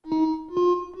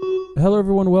Hello,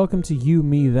 everyone. Welcome to You,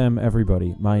 Me, Them,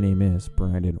 Everybody. My name is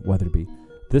Brandon Weatherby.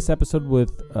 This episode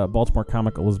with Baltimore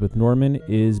comic Elizabeth Norman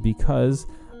is because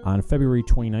on February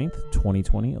 29th,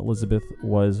 2020, Elizabeth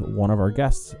was one of our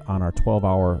guests on our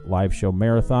 12-hour live show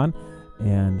marathon.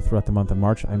 And throughout the month of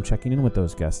March, I'm checking in with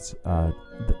those guests.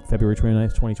 February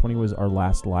 29th, 2020 was our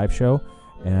last live show,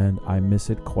 and I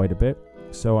miss it quite a bit.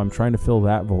 So I'm trying to fill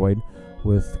that void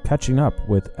with catching up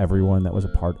with everyone that was a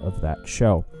part of that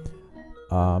show.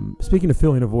 Speaking of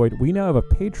filling a void, we now have a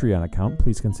Patreon account.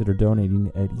 Please consider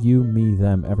donating at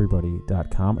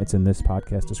youmethemeverybody.com. It's in this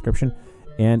podcast description,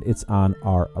 and it's on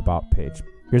our About page.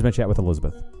 Here's my chat with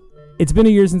Elizabeth. It's been a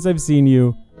year since I've seen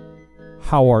you.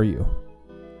 How are you?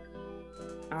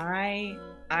 I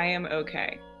am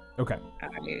okay. Okay. I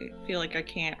feel like I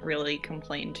can't really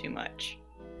complain too much.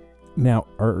 Now,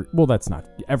 well, that's not.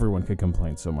 Everyone could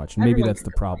complain so much. Maybe that's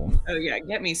the problem. Oh, yeah.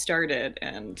 Get me started,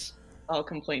 and I'll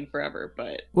complain forever,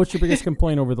 but... What's your biggest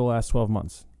complaint over the last 12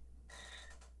 months?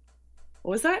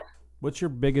 What was that? What's your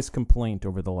biggest complaint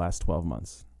over the last 12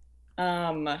 months?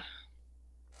 My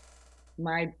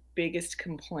biggest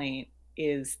complaint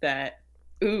is that...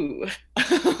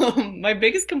 my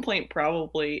biggest complaint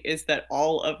probably is that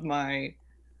all of my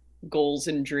goals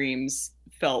and dreams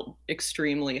felt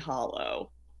extremely hollow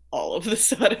all of a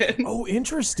sudden. Oh,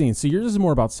 interesting. So yours is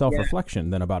more about self-reflection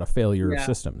than about a failure of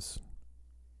systems.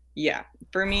 Yeah,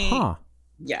 for me,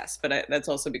 yes, but that's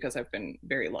also because I've been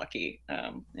very lucky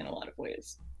in a lot of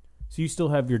ways. So you still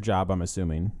have your job, I'm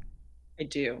assuming? I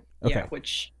do, okay. Yeah,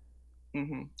 which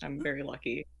I'm very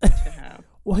lucky to have.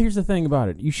 Well, here's the thing about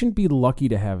it. You shouldn't be lucky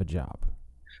to have a job.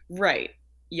 Right,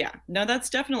 yeah. No, that's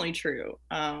definitely true.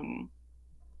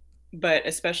 But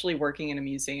especially working in a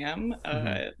museum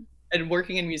and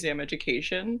working in museum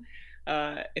education,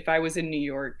 if I was in New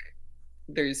York,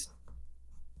 there's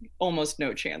almost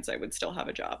no chance I would still have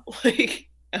a job.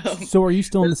 So are you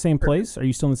still in the same place? Are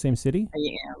you still in the same city? I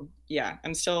am. Yeah,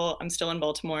 I'm still in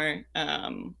Baltimore.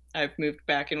 I've moved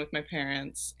back in with my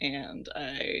parents, and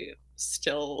I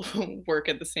still work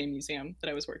at the same museum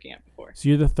that I was working at before. So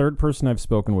you're the third person I've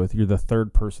spoken with. You're the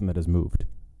third person that has moved.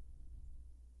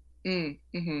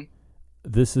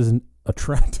 This isn't a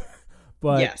trend,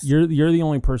 but yes. You're the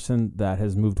only person that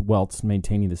has moved whilst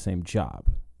maintaining the same job.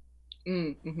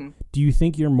 Do you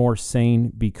think you're more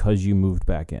sane because you moved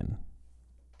back in?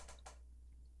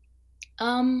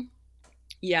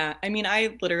 Yeah, I mean,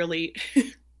 I literally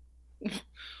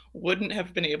wouldn't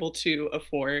have been able to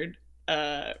afford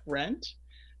rent,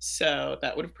 so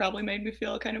that would have probably made me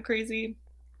feel kind of crazy,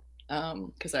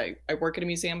 because I work at a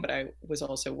museum, but I was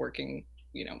also working,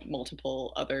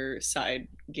 multiple other side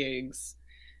gigs,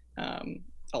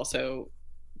 also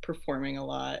performing a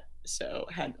lot. So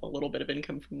had a little bit of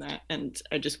income from that, and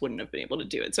I just wouldn't have been able to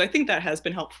do it. So I think that has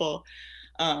been helpful.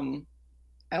 I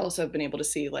also have been able to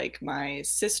see, my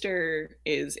sister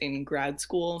is in grad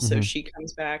school, so she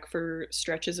comes back for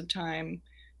stretches of time,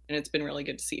 and it's been really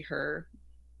good to see her.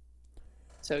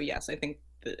 So yes, I think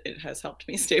that it has helped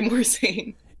me stay more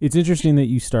sane. It's interesting that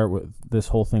you start with this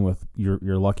whole thing with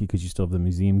you're lucky because you still have the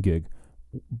museum gig.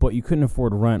 But you couldn't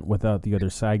afford rent without the other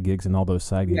side gigs, and all those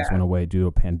side gigs went away due to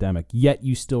a pandemic. Yet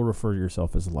you still refer to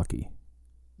yourself as lucky.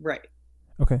 Right.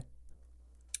 Okay.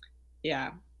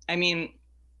 Yeah. I mean,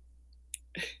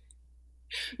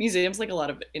 museums, like a lot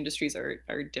of industries, are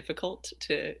difficult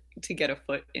to get a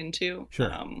foot into.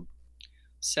 Sure.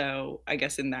 So I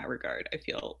guess in that regard, I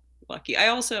feel lucky.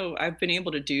 I've been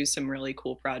able to do some really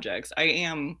cool projects. I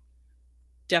am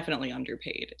definitely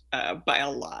underpaid by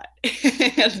a lot.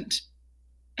 And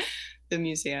the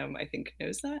museum, I think,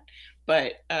 knows that,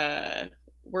 but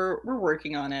we're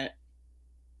working on it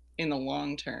in the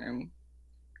long term.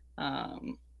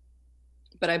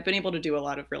 But I've been able to do a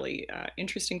lot of really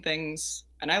interesting things,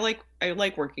 and I like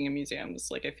working in museums.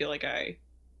 I feel like I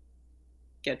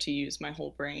get to use my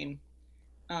whole brain.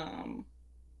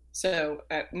 So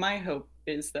my hope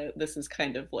is that this is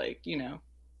kind of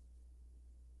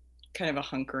kind of a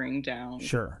hunkering down.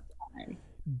 Sure. Time.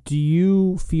 Do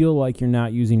you feel like you're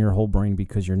not using your whole brain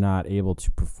because you're not able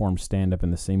to perform stand-up in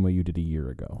the same way you did a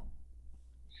year ago?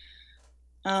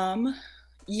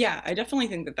 Yeah, I definitely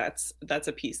think that that's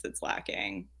a piece that's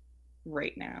lacking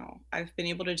right now. I've been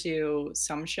able to do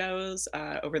some shows.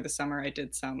 Over the summer, I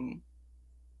did some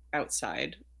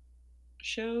outside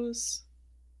shows,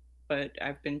 but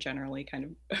I've been generally kind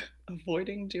of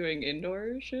avoiding doing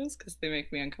indoor shows because they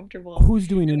make me uncomfortable. Who's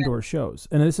doing indoor shows?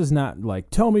 And this is not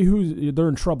tell me they're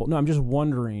in trouble. No, I'm just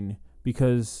wondering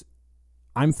because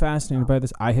I'm fascinated by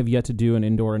this. I have yet to do an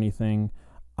indoor anything.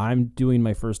 I'm doing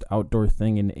my first outdoor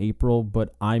thing in April,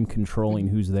 but I'm controlling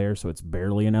who's there, so it's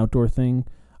barely an outdoor thing.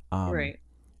 Right.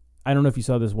 I don't know if you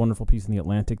saw this wonderful piece in The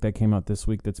Atlantic that came out this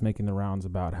week that's making the rounds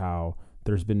about how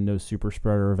there's been no super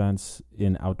spreader events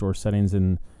in outdoor settings.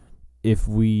 And if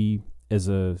we as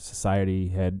a society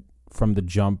had from the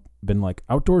jump been like,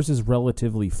 outdoors is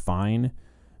relatively fine,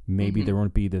 maybe there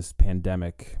won't be this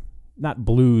pandemic, not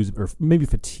blues or maybe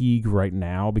fatigue right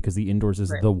now, because the indoors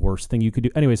is the worst thing you could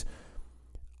do. Anyways,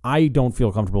 I don't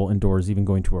feel comfortable indoors even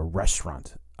going to a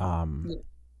restaurant.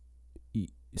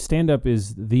 Stand-up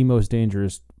is the most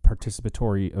dangerous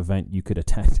participatory event you could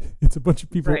attend. It's a bunch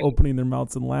of people opening their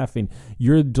mouths and laughing.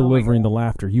 You're delivering the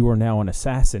laughter. You are now an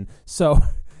assassin. So,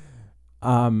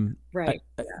 when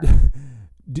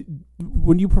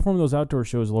you performed those outdoor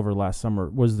shows over last summer,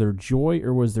 was there joy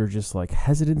or was there just like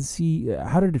hesitancy?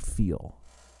 How did it feel?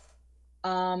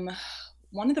 One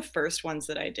of the first ones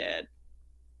that I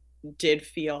did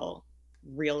feel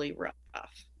really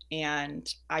rough, and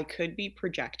I could be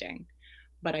projecting,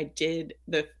 but I did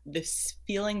this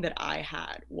feeling that I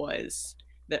had was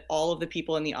that all of the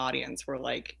people in the audience were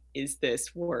like, is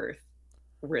this worth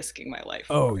risking my life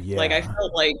for? Oh yeah. Like I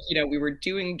felt like, we were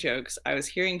doing jokes. I was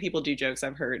hearing people do jokes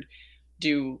I've heard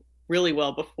do really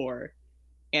well before,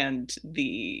 and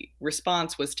the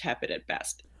response was tepid at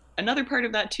best. Another part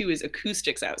of that too is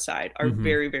acoustics outside are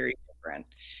very, very different,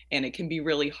 and it can be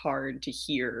really hard to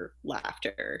hear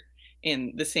laughter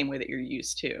in the same way that you're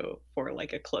used to for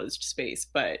like a closed space,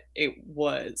 but it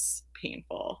was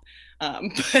painful.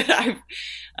 But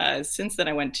since then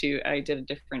I did a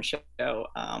different show.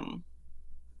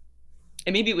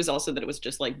 And maybe it was also that it was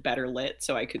just like better lit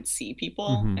so I could see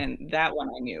people. And that one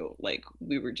I knew like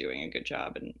we were doing a good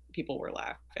job and people were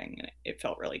laughing, and it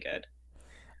felt really good.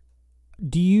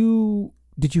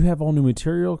 Did you have all new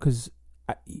material? Because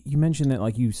you mentioned that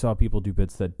like you saw people do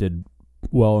bits that did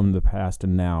well in the past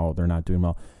and now they're not doing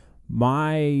well.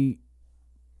 My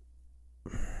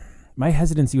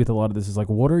hesitancy with a lot of this is like,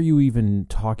 what are you even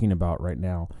talking about right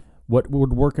now? What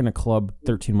would work in a club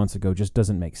 13 months ago just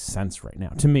doesn't make sense right now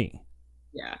to me.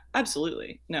 Yeah,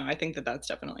 absolutely. No, I think that that's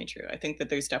definitely true. I think that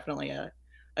there's definitely a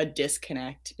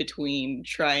disconnect between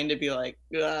trying to be like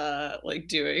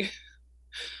doing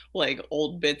like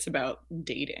old bits about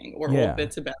dating or old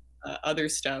bits about other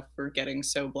stuff or getting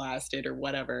so blasted or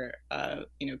whatever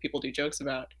people do jokes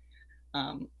about.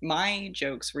 My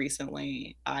jokes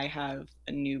recently, I have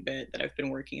a new bit that I've been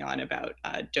working on about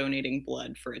donating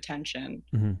blood for attention,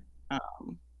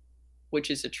 which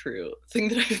is a true thing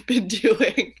that I've been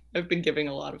doing. I've been giving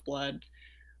a lot of blood,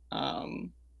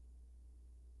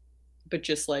 but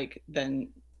just like then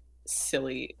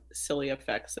silly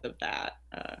effects of that,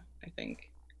 I think.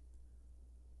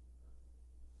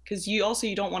 Because you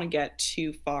don't want to get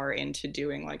too far into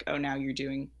doing like, oh, now you're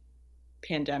doing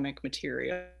pandemic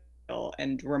material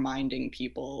and reminding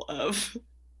people of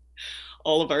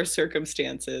all of our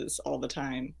circumstances all the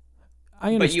time.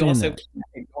 I understand, but you also that. can't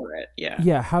ignore it. Yeah.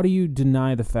 Yeah. How do you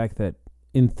deny the fact that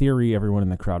in theory everyone in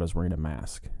the crowd is wearing a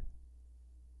mask?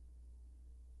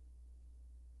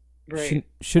 Right.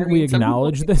 Shouldn't we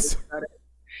acknowledge this?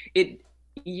 And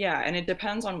it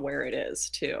depends on where it is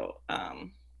too.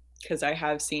 Because I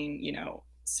have seen,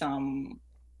 some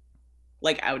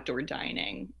like outdoor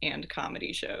dining and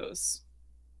comedy shows.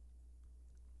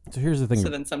 So here's the thing. So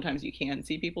then sometimes you can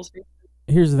see people's faces.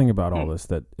 Here's the thing about all this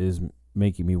that is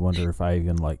making me wonder if I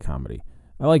even like comedy.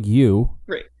 I like you.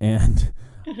 Right. And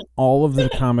all of the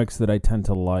comics that I tend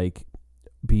to like,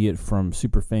 be it from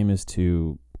super famous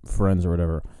to friends or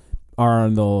whatever, are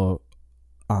on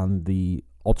the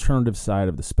alternative side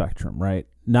of the spectrum, right?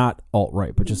 Not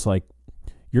alt-right, but just like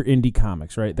your indie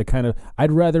comics, right? The kind of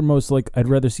I'd rather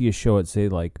see a show at say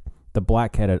like the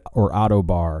Black Cat or Otto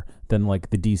Bar than like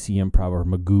the DC Improv or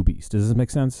Magoobies. Does this make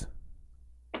sense?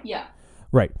 Yeah.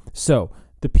 Right. So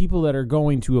the people that are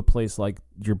going to a place like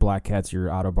your Black Cats,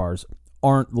 your Otto Bars,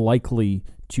 aren't likely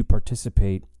to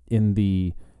participate in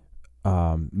the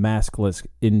maskless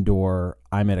indoor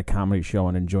I'm at a comedy show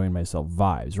and enjoying myself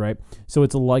vibes, right? So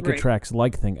it's a like attracts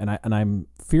like thing, and I'm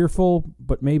fearful,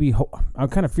 but maybe I'm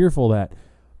kind of fearful that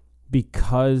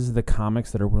because the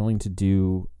comics that are willing to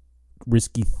do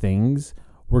risky things,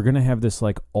 we're gonna have this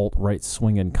like alt-right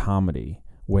swing in comedy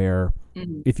where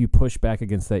if you push back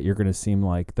against that, you're gonna seem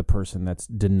like the person that's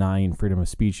denying freedom of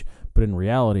speech, but in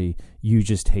reality, you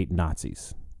just hate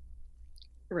Nazis.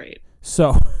 Right.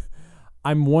 So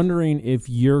I'm wondering if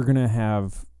you're going to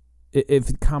have,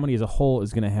 if comedy as a whole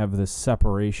is going to have this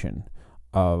separation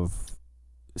of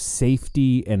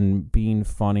safety and being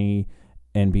funny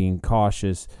and being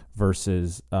cautious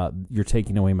versus you're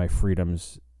taking away my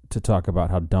freedoms to talk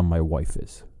about how dumb my wife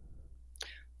is.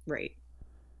 Right.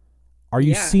 Are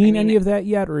you Yeah, I seeing mean, any of that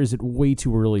yet, or is it way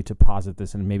too early to posit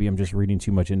this? And maybe I'm just reading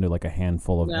too much into like a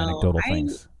handful of no, anecdotal I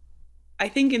things. I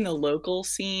think in the local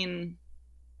scene,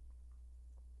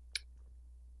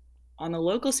 on the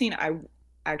local scene, I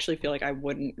actually feel like I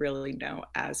wouldn't really know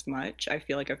as much. I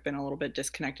feel like I've been a little bit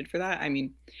disconnected for that. I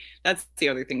mean, that's the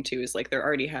other thing too, is like there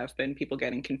already have been people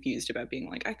getting confused about being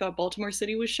like, I thought Baltimore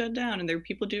City was shut down and there were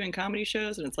people doing comedy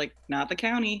shows, and it's like, not the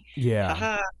county. Yeah,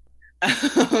 Haha.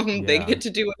 They yeah. get to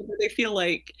do whatever they feel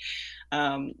like.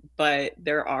 But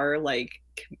there are like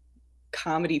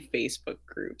comedy Facebook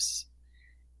groups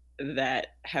that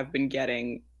have been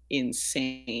getting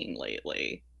insane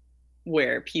lately,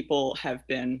 where people have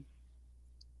been,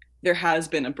 there has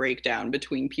been a breakdown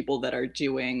between people that are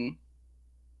doing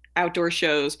outdoor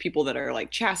shows, people that are like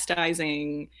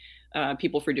chastising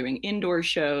people for doing indoor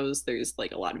shows. There's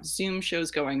like a lot of Zoom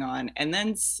shows going on, and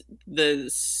then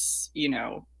the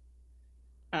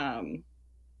um,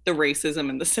 the racism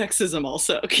and the sexism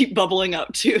also keep bubbling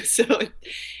up too. So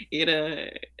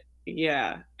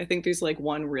yeah, I think there's like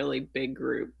one really big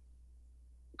group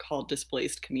called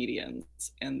Displaced Comedians,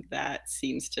 and that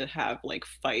seems to have like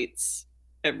fights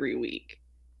every week.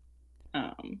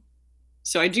 Um,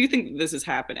 so I do think this is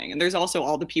happening. And there's also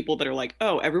all the people that are like,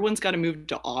 oh, everyone's got to move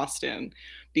to Austin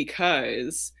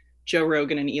because Joe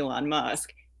Rogan and Elon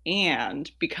Musk,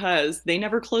 and because they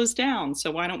never closed down.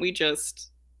 So why don't we just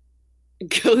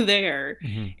go there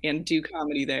Hmm. and do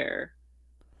comedy there?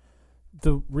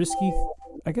 The risky,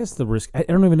 I guess the risk. I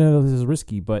don't even know if this is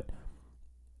risky, but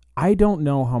I don't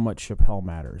know how much Chappelle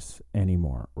matters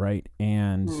anymore, right?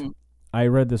 And Mm, I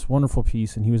read this wonderful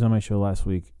piece, and he was on my show last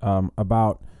week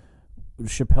about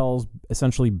Chappelle's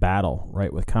essentially battle,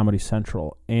 right, with Comedy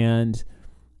Central, and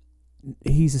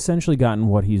he's essentially gotten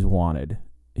what he's wanted.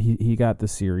 He got the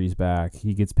series back.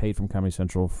 He gets paid from Comedy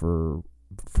Central for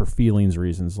feelings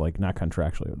reasons, like not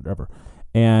contractually or whatever.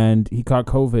 And he caught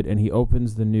COVID, and he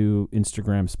opens the new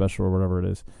Instagram special or whatever it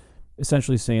is,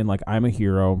 essentially saying like, I'm a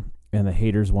hero, and the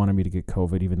haters wanted me to get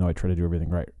COVID, even though I try to do everything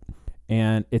right.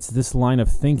 And it's this line of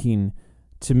thinking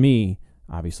to me,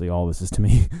 obviously all this is to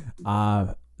me,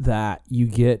 that you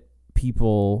get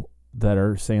people that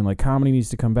are saying like comedy needs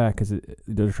to come back because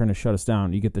they're trying to shut us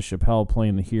down. You get the Chappelle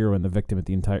playing the hero and the victim at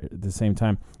the same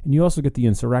time, and you also get the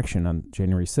insurrection on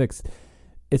January 6th.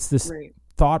 It's this right.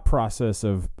 thought process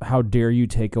of how dare you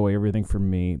take away everything from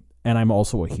me, and I'm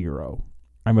also a hero.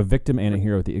 I'm a victim and a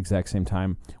hero at the exact same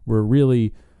time. We're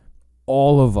really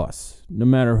all of us, no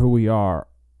matter who we are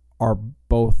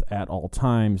both at all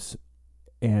times,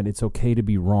 and it's okay to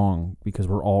be wrong because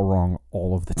we're all wrong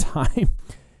all of the time.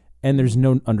 And there's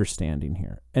no understanding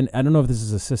here. And I don't know if this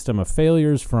is a system of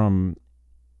failures from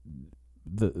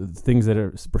the things that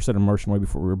were set in motion way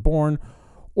before we were born,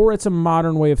 or it's a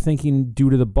modern way of thinking due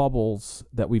to the bubbles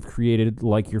that we've created,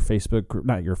 like your Facebook group,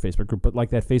 not your Facebook group, but like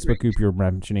that Facebook group you're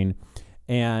mentioning.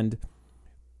 And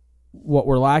what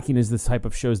we're lacking is this type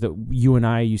of shows that you and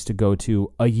I used to go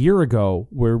to a year ago,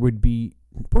 where we're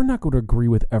not going to agree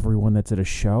with everyone that's at a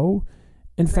show.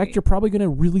 In fact, you're probably going to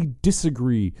really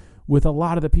disagree with a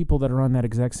lot of the people that are on that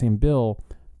exact same bill.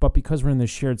 But because we're in this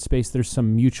shared space, there's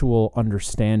some mutual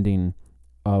understanding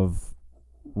of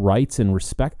rights and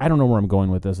respect. I don't know where I'm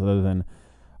going with this other than,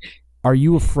 are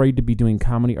you afraid to be doing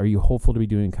comedy? Are you hopeful to be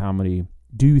doing comedy?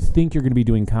 Do you think you're going to be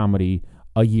doing comedy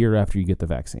a year after you get the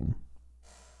vaccine?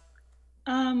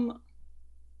 Um,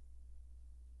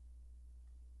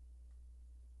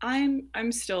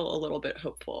 I'm still a little bit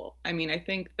hopeful. I mean, I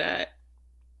think that,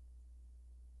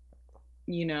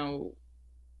 you know,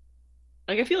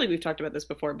 like I feel like we've talked about this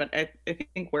before, but I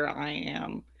think where I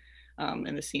am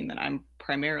in the scene that I'm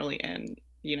primarily in,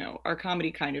 our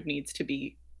comedy kind of needs to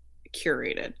be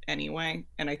curated anyway,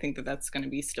 and I think that that's going to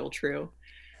be still true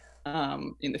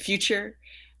in the future.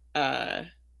 Uh,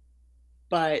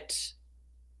 but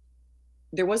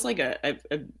there was like a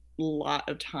lot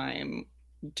of time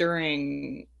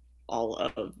during all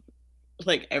of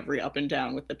like every up and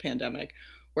down with the pandemic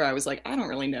where I was like, I don't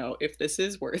really know if this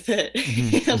is worth it.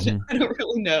 And I don't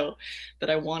really know that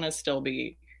I want to still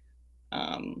be,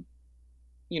 um,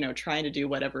 trying to do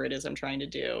whatever it is I'm trying to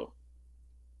do.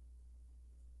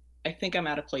 I think I'm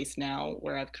at a place now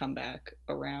where I've come back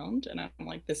around and I'm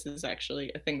like, this is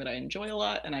actually a thing that I enjoy a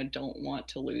lot and I don't want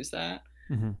to lose that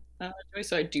Mm-hmm. joy.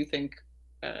 So I do think,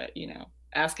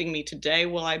 asking me today,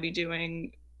 will I be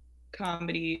doing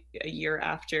comedy a year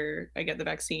after I get the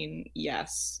vaccine?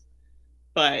 Yes.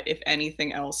 But if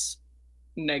anything else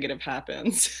negative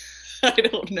happens, I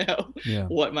don't know Yeah.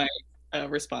 what my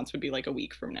response would be like a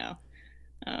week from now.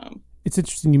 Um, It's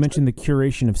interesting you mentioned the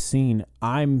curation of scene.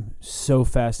 I'm so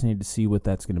fascinated to see what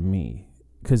that's going to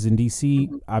because in DC,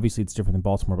 Mhm. obviously it's different than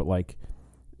Baltimore, but like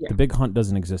Yeah. the big hunt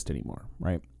doesn't exist anymore,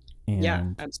 right? Yeah,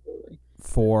 And absolutely.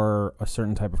 for a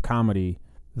certain type of comedy,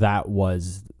 that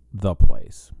was the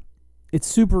place. It's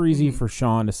super easy Hmm. for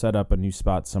Sean to set up a new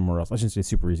spot somewhere else. I shouldn't say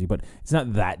super easy, but it's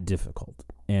not that difficult.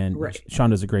 And Right. Sean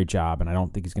does a great job, and I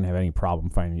don't think he's going to have any problem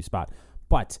finding a new spot.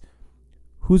 But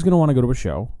who's going to want to go to a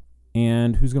show,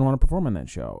 and who's going to want to perform on that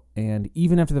show? And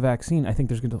even after the vaccine, I think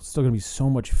there's still going to be so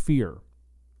much fear.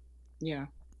 Yeah.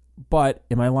 But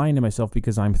am I lying to myself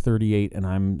because I'm 38 and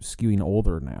I'm skewing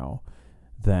older now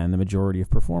than the majority of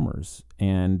performers?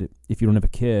 And if you don't have a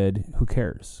kid, who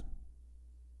cares?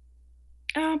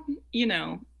 You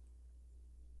know,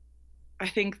 I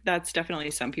think that's definitely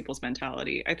some people's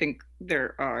mentality. I think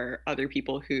there are other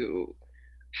people who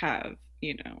have,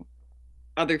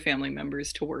 other family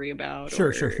members to worry about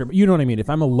Sure, sure, or sure. But you know what I mean. If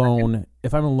I'm alone in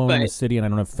but the city and I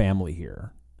don't have family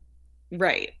here,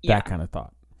 right. that Yeah. kind of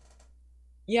thought.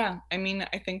 Yeah. I mean,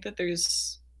 I think that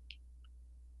there's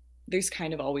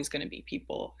kind of always going to be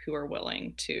people who are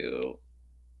willing to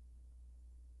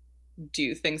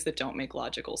do things that don't make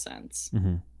logical sense,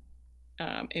 Mm-hmm.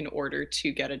 in order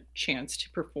to get a chance to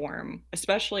perform,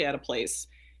 especially at a place,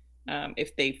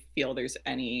 if they feel there's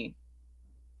any,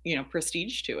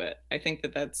 prestige to it. I think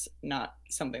that that's not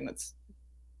something that's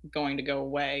going to go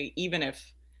away, even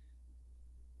if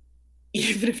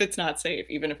even if it's not safe,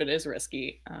 even if it is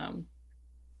risky.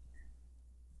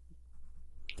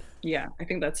 Yeah, I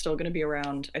think that's still going to be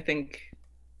around. I think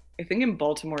in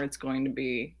Baltimore it's going to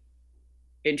be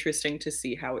interesting to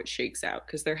see how it shakes out,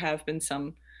 because there have been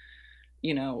some,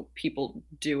 people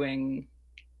doing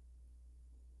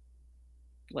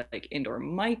like indoor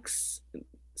mics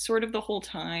sort of the whole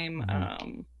time,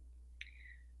 Mm-hmm.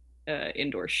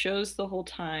 indoor shows the whole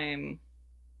time.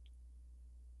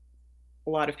 A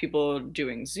lot of people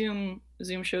doing Zoom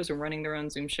shows or running their own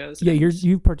Zoom shows, Yeah, and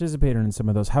you've participated in some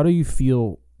of those. How do you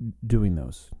feel doing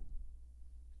those?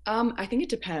 I think it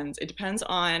depends. It depends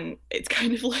on. It's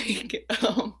kind of like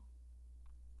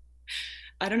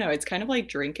I don't know. It's kind of like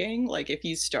drinking. Like if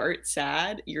you start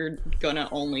sad, you're gonna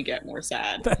only get more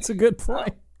sad. That's a good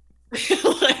point.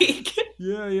 Like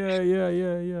Yeah, yeah, yeah,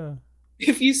 yeah, yeah.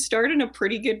 if you start in a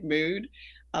pretty good mood,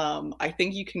 I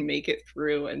think you can make it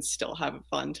through and still have a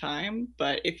fun time.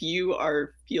 But if you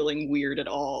are feeling weird at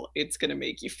all, it's gonna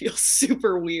make you feel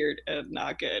super weird and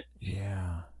not good.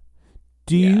 Yeah.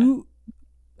 Do Yeah. you?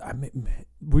 I mean,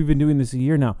 we've been doing this a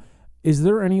year now. Is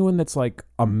there anyone that's like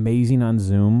amazing on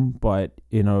Zoom, but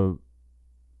in a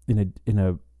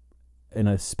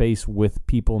space with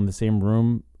people in the same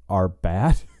room are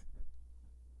bad?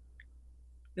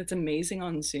 That's amazing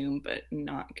on Zoom, but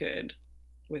not good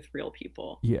with real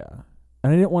people. Yeah.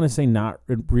 And I didn't want to say not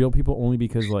real people only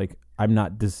because like I'm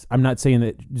not saying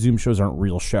that Zoom shows aren't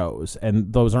real shows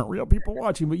and those aren't real people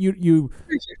watching, but For sure.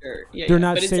 Yeah, they're yeah.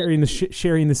 not But it's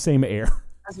sharing the same air.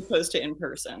 as opposed to in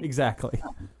person. Exactly.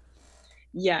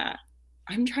 Yeah.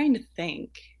 I'm trying to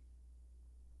think.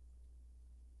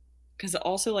 Because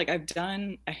also, like, I've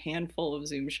done a handful of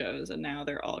Zoom shows and now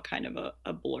they're all kind of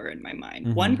a blur in my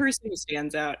mind. One Mm-hmm. person who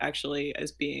stands out actually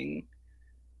as being,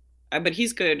 but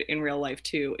he's good in real life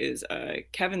too, is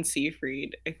Kevin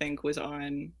Seafried, I think, was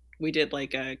on. We did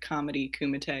like a comedy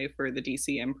kumite for the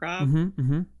DC Improv, Mm-hmm.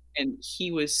 Mm-hmm. and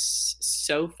he was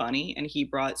so funny and he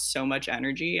brought so much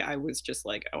energy. I was just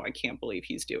like, oh, I can't believe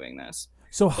he's doing this.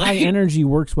 So high Like, energy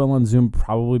works well on Zoom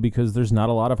probably because there's not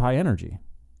a lot of high energy.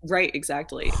 right,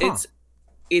 exactly. Huh.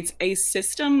 It's a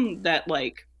system that,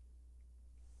 like,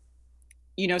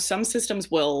 some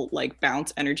systems will like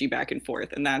bounce energy back and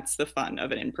forth, and that's the fun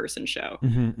of an in-person show.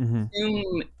 Mm-hmm. Mm-hmm.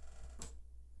 Zoom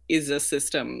is a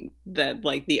system that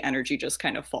like the energy just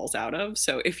kind of falls out of.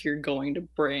 So if you're going to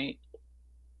bring,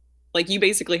 like, you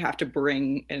basically have to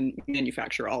bring and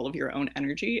manufacture all of your own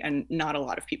energy, and not a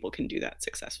lot of people can do that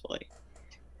successfully.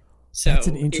 That's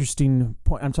an So it, interesting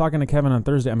point. I'm talking to Kevin on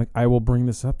Thursday. I will bring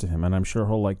this up to him, and I'm sure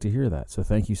he'll like to hear that. So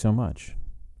thank you so much.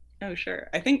 oh sure,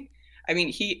 I mean,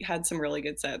 he had some really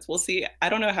good sets. We'll see. I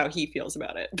don't know how he feels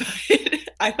about it, but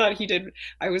I thought he did.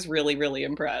 I was really, really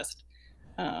impressed.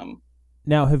 Um,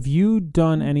 Now, have you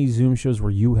done any Zoom shows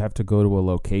where you have to go to a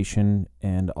location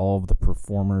and all of the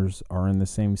performers are in the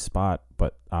same spot,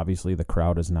 but obviously the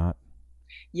crowd is not?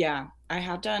 yeah, I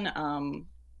have done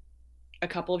a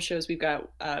couple of shows. We've got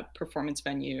a performance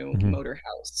venue, Mm-hmm. Motor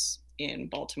House in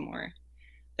Baltimore,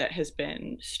 that has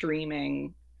been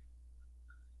streaming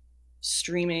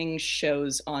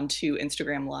shows onto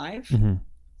Instagram Live. Mm-hmm.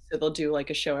 So they'll do like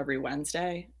a show every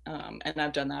Wednesday, and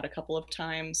I've done that a couple of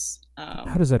times.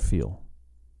 How does that feel?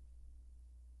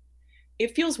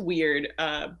 It feels weird,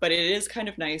 but it is kind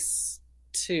of nice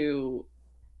to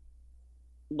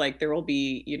like there will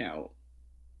be,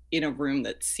 in a room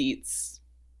that seats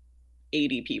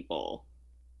 80 people,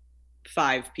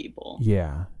 5 people,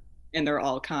 Yeah. and they're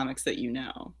all comics that you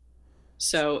know.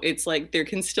 So it's like there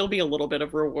can still be a little bit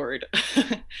of reward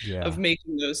of Yeah.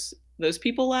 making those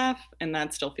people laugh, and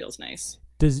that still feels nice.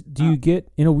 Do you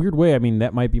get, in a weird way, I mean,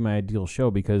 that might be my ideal show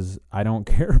because I don't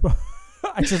care about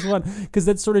I just want, because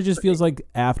that sort of just feels like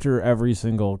after every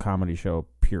single comedy show,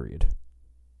 period.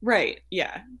 Right.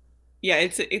 Yeah. Yeah,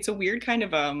 it's a weird kind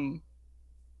of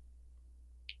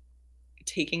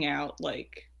taking out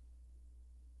like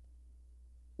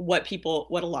what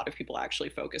a lot of people actually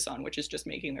focus on, which is just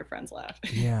making their friends laugh.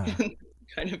 Yeah.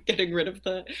 Kind of getting rid of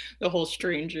the whole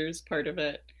strangers part of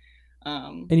it.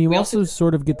 And you We also also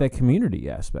sort of get that community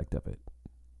aspect of it.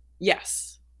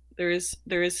 Yes, there is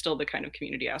still the kind of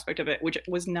community aspect of it, which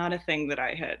was not a thing that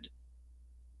I had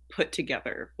put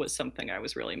together, was something I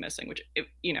was really missing, which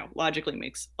logically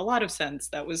makes a lot of sense.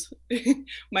 That was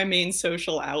my main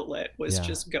social outlet, was Yeah.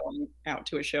 just going out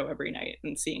to a show every night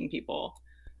and seeing people.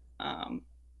 Um,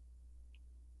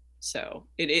 so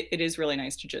it is really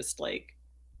nice to just like,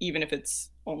 even if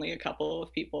it's only a couple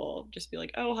of people, just be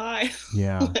like, oh hi,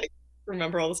 Yeah. like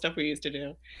remember all the stuff we used to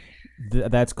do.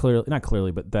 That's clearly, not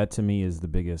clearly, but that to me is the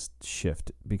biggest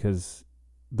shift because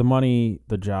the money,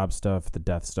 the job stuff, the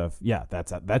death stuff, yeah,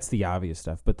 that's the obvious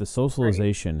stuff. But the Right.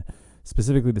 socialization,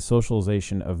 specifically the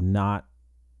socialization of not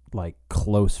like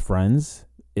close friends,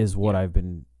 is what Yeah. I've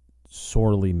been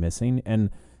sorely missing. And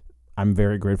I'm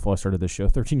very grateful I started this show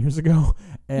 13 years ago.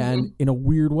 And in a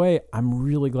weird way, I'm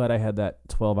really glad I had that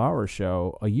 12-hour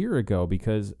show a year ago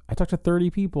because I talked to 30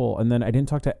 people and then I didn't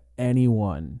talk to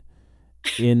anyone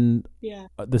in Yeah.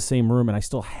 the same room, and I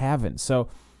still haven't. So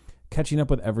catching up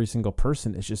with every single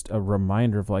person is just a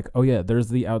reminder of like, oh yeah, there's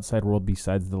the outside world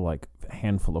besides the like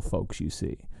handful of folks you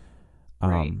see.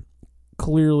 Right. Um,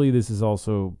 Clearly this is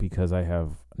also because I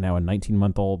have now a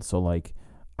 19-month-old, so like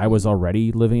I was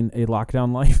already living a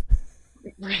lockdown life.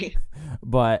 Right.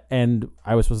 And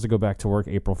I was supposed to go back to work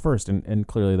April 1st, and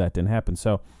clearly that didn't happen.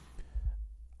 So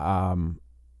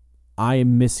I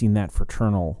am missing that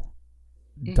fraternal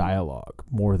Hmm. dialogue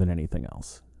more than anything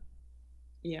else.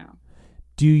 Yeah.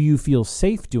 Do you feel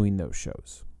safe doing those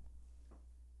shows?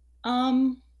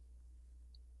 Um,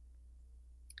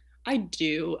 I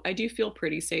do. I do feel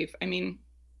pretty safe. I mean,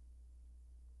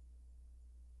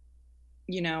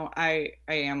 I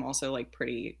am also like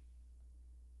pretty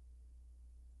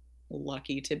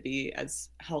lucky to be as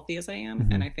healthy as I am,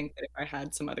 Mm-hmm. and I think that if I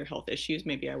had some other health issues,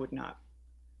 maybe I would not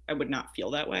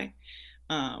feel that way.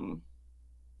 Um,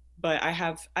 but I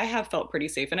have felt pretty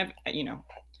safe, and I've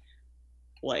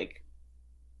like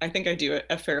I think I do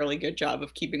a fairly good job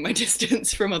of keeping my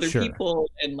distance from other Sure. people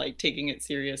and like taking it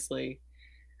seriously.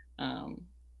 Um,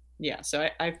 yeah, so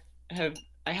have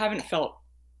I haven't felt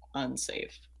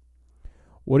unsafe.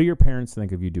 What do your parents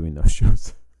think of you doing those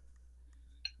shows?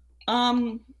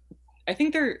 Um, I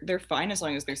think they're fine as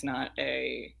long as there's not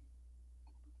a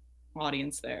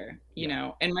audience there,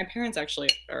 Yeah. And my parents actually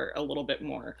are a little bit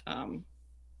more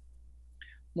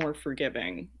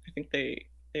forgiving. I think they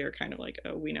are kind of like,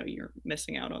 oh, we know you're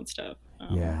missing out on stuff.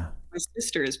 Yeah. My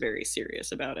sister is very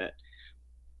serious about it,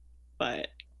 but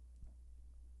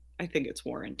I think it's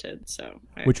warranted. So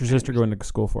What's your I sister understand. going to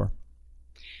school for?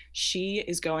 She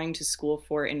is going to school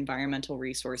for environmental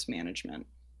resource management.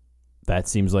 That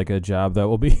seems like a job that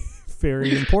will be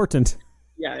very important.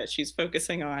 Yeah, she's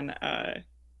focusing on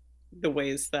the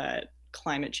ways that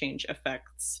climate change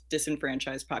affects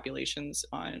disenfranchised populations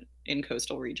in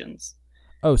coastal regions.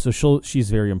 Oh, so she's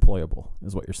very employable,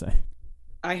 is what you're saying.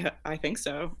 I think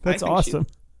so. I That's think she's awesome.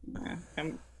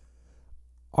 I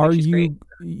Are think she's great.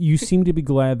 you seem to be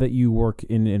glad that you work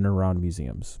in and around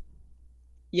museums.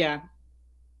 Yeah.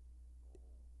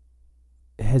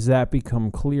 Has that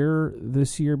become clear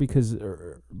this year? Because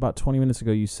about 20 minutes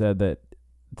ago, you said that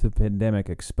the pandemic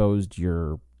exposed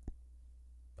your,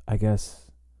 I guess,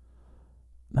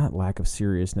 not lack of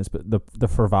seriousness, but the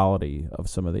frivolity of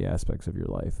some of the aspects of your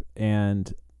life.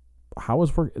 And how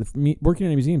is working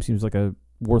in a museum seems like a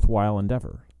worthwhile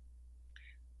endeavor.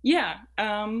 Yeah.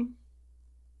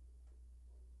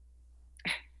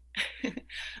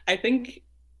 I think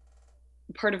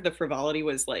part of the frivolity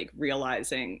was like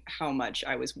realizing how much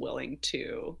I was willing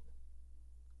to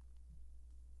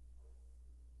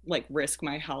like risk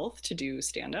my health to do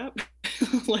stand up.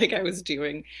 Like I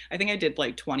think I did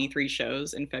like 23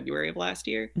 shows in February of last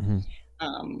year, Mm-hmm.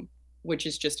 um, which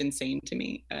is just insane to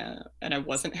me. And I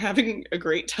wasn't having a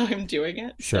great time doing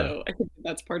it. Sure. So I think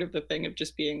that's part of the thing of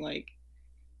just being like,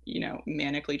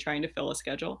 manically trying to fill a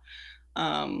schedule.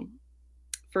 Um,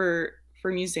 for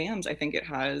museums, I think it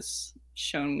has.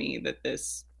 shown me that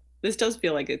this does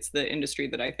feel like it's the industry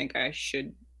that I think I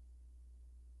should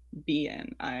be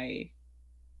in. I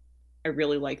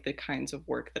really like the kinds of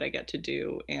work that I get to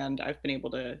do, and I've been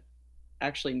able to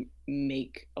actually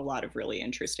make a lot of really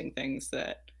interesting things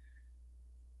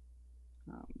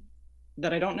um,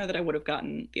 that I don't know that I would have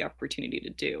gotten the opportunity to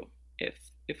do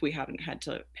if we hadn't had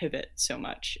to pivot so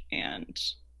much and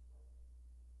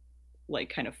like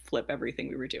kind of flip everything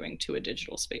we were doing to a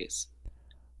digital space.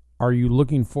 Are you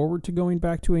looking forward to going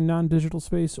back to a non-digital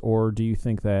space, or do you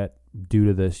think that due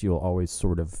to this you'll always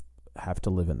sort of have to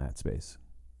live in that space?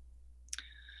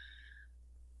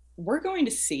 We're going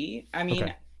to see. I mean,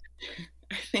 Okay.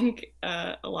 I think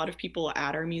a lot of people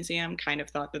at our museum kind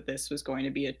of thought that this was going to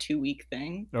be a 2-week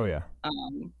thing. Oh yeah.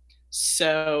 Um,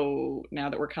 so now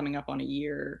that we're coming up on a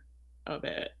year of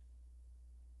it,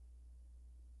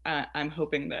 I'm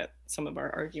hoping that some of our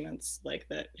arguments, like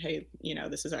that, hey,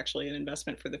 this is actually an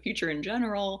investment for the future in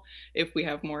general, if we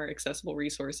have more accessible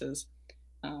resources,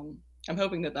 um, I'm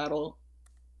hoping that that'll,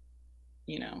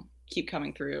 keep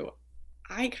coming through.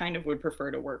 I kind of would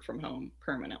prefer to work from home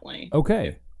permanently.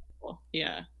 Okay.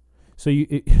 Yeah. So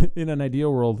in an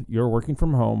ideal world, you're working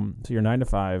from home, so you're 9 to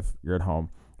 5, you're at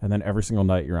home, and then every single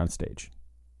night you're on stage.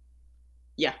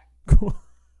 Yeah. Cool.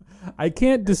 I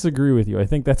can't disagree with you. I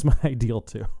think that's my ideal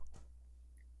too.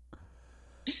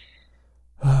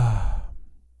 Do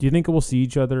you think we'll see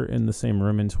each other in the same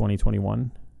room in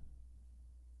 2021?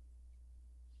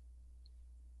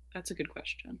 That's a good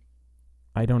question.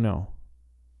 I don't know.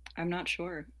 I'm not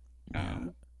sure.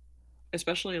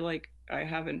 Especially like I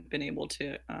haven't been able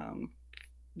to,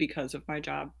 because of my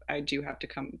job, I do have to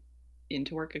come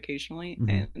into work occasionally,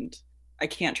 and I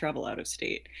can't travel out of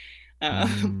state.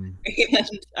 And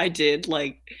I did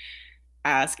like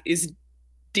ask, is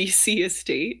DC a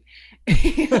state?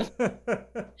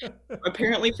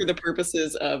 Apparently, for the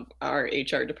purposes of our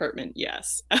HR department,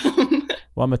 yes.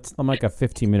 Well, I'm like a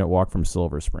 15-minute walk from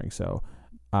Silver Spring, so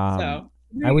so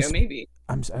there you go, maybe.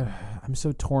 I'm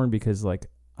so torn because like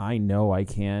I know I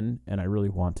can and I really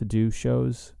want to do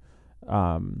shows,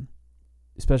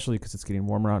 especially because it's getting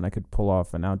warmer out and I could pull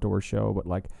off an outdoor show, but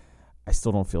like I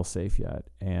still don't feel safe yet,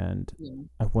 and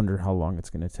I wonder how long it's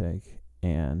going to take.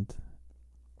 And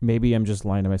maybe I'm just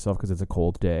lying to myself because it's a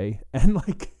cold day, and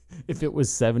like if it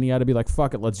was 70, I'd be like,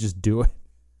 fuck it, let's just do it.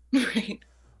 Right.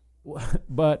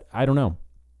 But I don't know.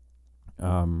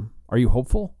 Are you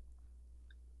hopeful?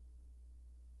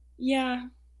 Yeah.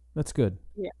 That's good.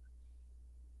 Yeah.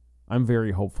 I'm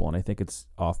very hopeful, and I think it's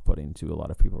off-putting to a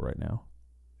lot of people right now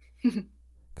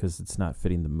because it's not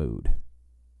fitting the mood.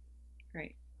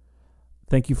 Right.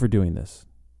 Thank you for doing this.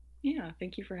 Yeah,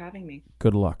 thank you for having me.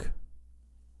 Good luck.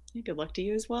 Yeah, good luck to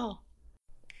you as well.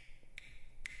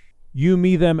 You,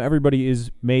 Me, Them, Everybody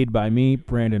is made by me,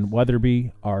 Brandon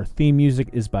Weatherby. Our theme music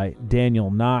is by Daniel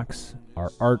Knox.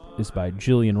 Our art is by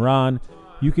Jillian Ron.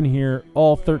 You can hear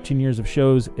all 13 years of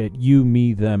shows at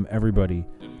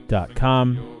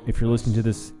youmethemeverybody.com. If you're listening to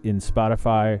this in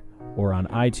Spotify or on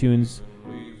iTunes,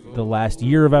 the last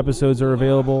year of episodes are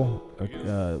available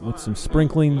with some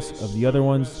sprinklings of the other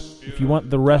ones. If you want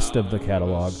the rest of the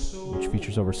catalog, which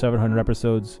features over 700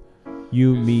 episodes,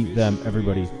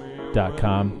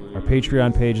 youmethemeverybody.com. Our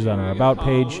Patreon page is on our About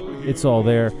page. It's all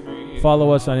there. Follow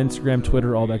us on Instagram,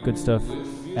 Twitter, all that good stuff,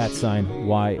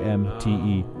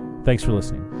 @YMTE. Thanks for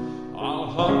listening. I'll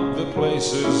hunt the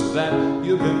places that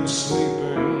you've been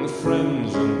sleeping,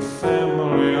 friends and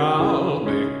family I'll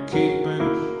be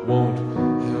keeping, won't